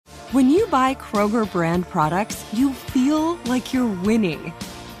When you buy Kroger brand products, you feel like you're winning.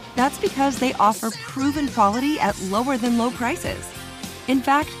 That's because they offer proven quality at lower than low prices. In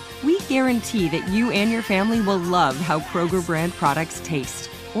fact, we guarantee that you and your family will love how Kroger brand products taste,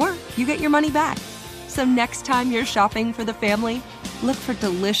 or you get your money back. So next time you're shopping for the family, look for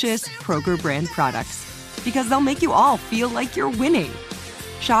delicious Kroger brand products, because they'll make you all feel like you're winning.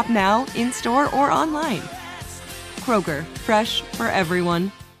 Shop now, in-store, or online. Kroger, fresh for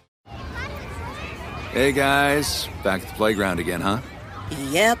everyone. Hey guys, back at the playground again, huh?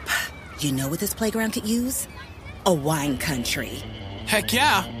 Yep. You know what this playground could use? A wine country. Heck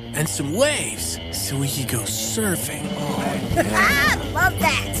yeah, and some waves so we could go surfing. Oh, yeah. Love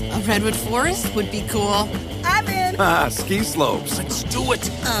that. A redwood forest would be cool. I'm in. Ski slopes. Let's do it.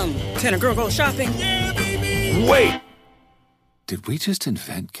 Can a girl go shopping? Yeah, baby. Wait! Did we just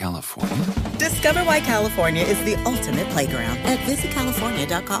invent California? Discover why California is the ultimate playground at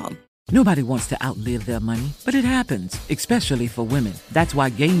visitcalifornia.com. Nobody wants to outlive their money, but it happens, especially for women. That's why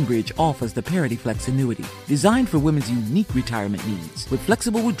Gainbridge offers the Parity Flex annuity, designed for women's unique retirement needs, with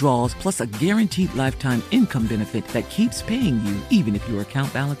flexible withdrawals plus a guaranteed lifetime income benefit that keeps paying you even if your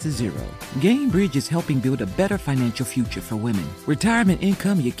account balance is zero. Gainbridge is helping build a better financial future for women. Retirement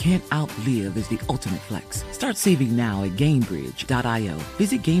income you can't outlive is the ultimate flex. Start saving now at Gainbridge.io.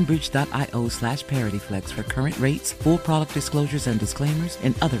 Visit Gainbridge.io/ParityFlex for current rates, full product disclosures and disclaimers,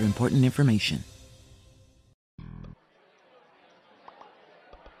 and other important information.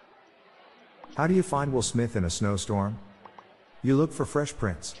 How do you find Will Smith in a snowstorm? You look for Fresh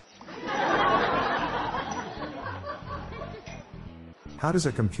Prince. How does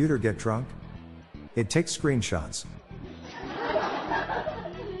a computer get drunk? It takes screenshots.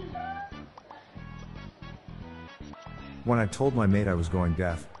 When I told my mate I was going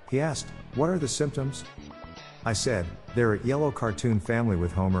deaf, he asked, "What are the symptoms?" I said, "They're a yellow cartoon family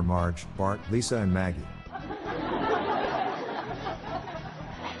with Homer, Marge, Bart, Lisa, and Maggie."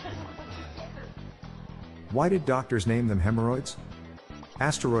 Why did doctors name them hemorrhoids?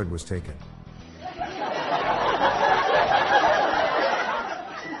 Asteroid was taken.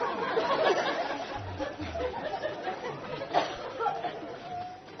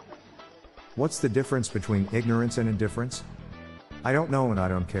 What's the difference between ignorance and indifference? I don't know and I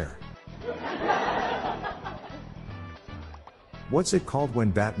don't care. What's it called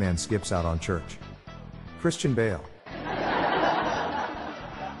when Batman skips out on church? Christian Bale.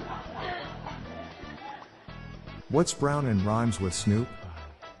 What's brown and rhymes with Snoop?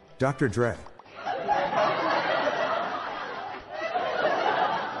 Dr. Dre.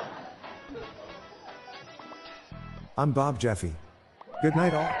 I'm Bob Jeffy. Good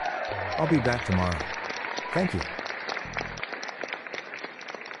night all. I'll be back tomorrow. Thank you.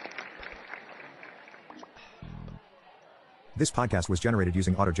 This podcast was generated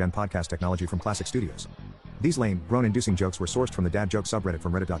using AutoGen podcast technology from Classic Studios. These lame, groan-inducing jokes were sourced from the Dad Joke subreddit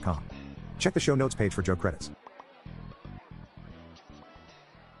from reddit.com. Check the show notes page for joke credits.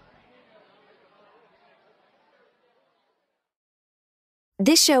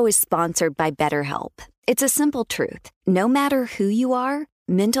 This show is sponsored by BetterHelp. It's a simple truth. No matter who you are,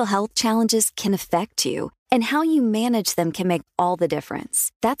 mental health challenges can affect you, and how you manage them can make all the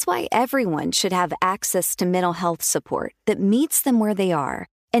difference. That's why everyone should have access to mental health support that meets them where they are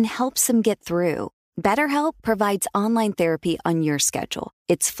and helps them get through. BetterHelp provides online therapy on your schedule.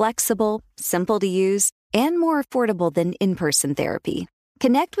 It's flexible, simple to use, and more affordable than in-person therapy.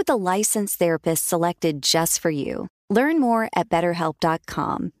 Connect with a licensed therapist selected just for you. Learn more at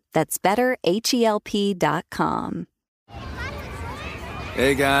BetterHelp.com. That's BetterHelp.com.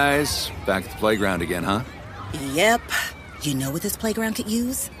 Hey guys, back at the playground again, huh? Yep. You know what this playground could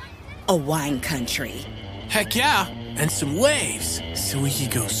use? A wine country. Heck yeah, and some waves so we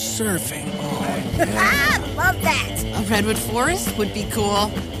could go surfing. Oh, yeah. Love that. A redwood forest would be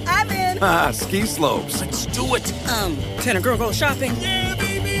cool. I'm in. Ski slopes. Let's do it. Can a girl go shopping? Yeah,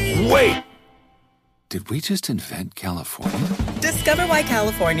 baby. Wait! Did we just invent California? Discover why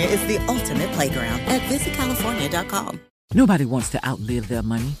California is the ultimate playground at visitcalifornia.com. Nobody wants to outlive their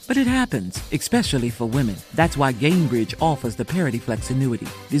money, but it happens, especially for women. That's why Gainbridge offers the Parity Flex annuity,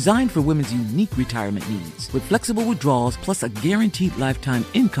 designed for women's unique retirement needs, with flexible withdrawals plus a guaranteed lifetime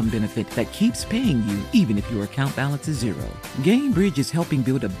income benefit that keeps paying you even if your account balance is zero. Gainbridge is helping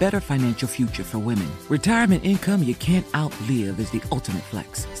build a better financial future for women. Retirement income you can't outlive is the ultimate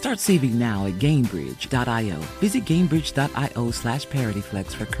flex. Start saving now at Gainbridge.io. Visit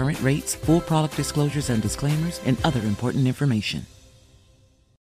Gainbridge.io/ParityFlex for current rates, full product disclosures and disclaimers, and other important information.